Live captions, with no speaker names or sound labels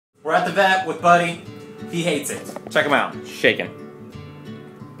We're at the vet with Buddy. He hates it. Check him out. Shaking.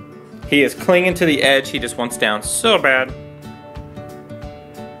 He is clinging to the edge. He just wants down so bad.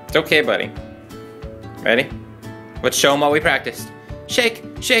 It's okay, buddy. Ready? Let's show him what we practiced. Shake,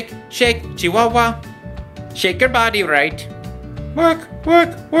 shake, shake, Chihuahua. Shake your body right. Work,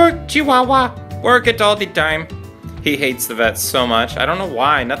 work, work, Chihuahua. Work it all the time. He hates the vet so much. I don't know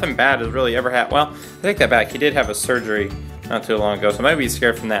why. Nothing bad has really ever happened. Well, I take that back. He did have a surgery not too long ago, so maybe he's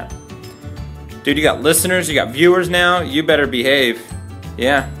scared from that. Dude, you got listeners, you got viewers now. You better behave.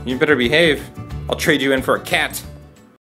 Yeah, you better behave. I'll trade you in for a cat.